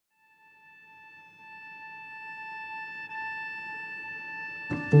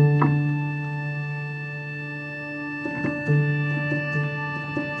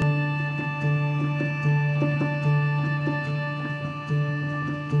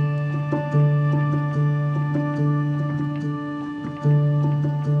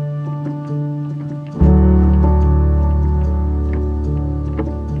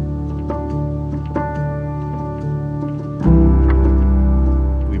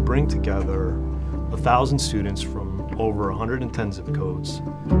Bring together 1,000 students from over 110 zip codes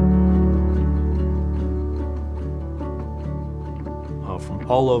from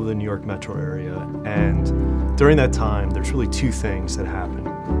all over the New York metro area. And during that time, there's really two things that happen.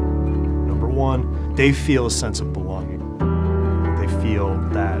 Number one, they feel a sense of belonging. They feel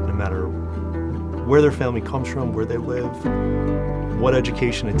that no matter where their family comes from, where they live, what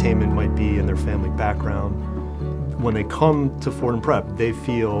education attainment might be in their family background, when they come to Fordham Prep, they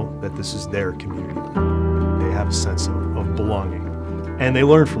feel that this is their community. They have a sense of belonging, and they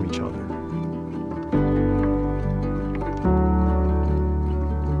learn from each other.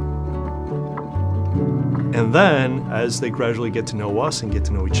 And then, as they gradually get to know us and get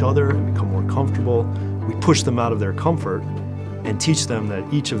to know each other and become more comfortable, we push them out of their comfort and teach them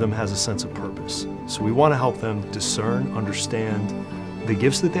that each of them has a sense of purpose. So we want to help them discern, understand the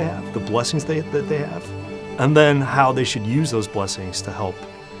gifts that they have, the blessings that they have, and then how they should use those blessings to help,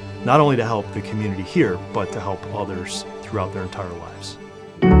 not only to help the community here, but to help others throughout their entire lives.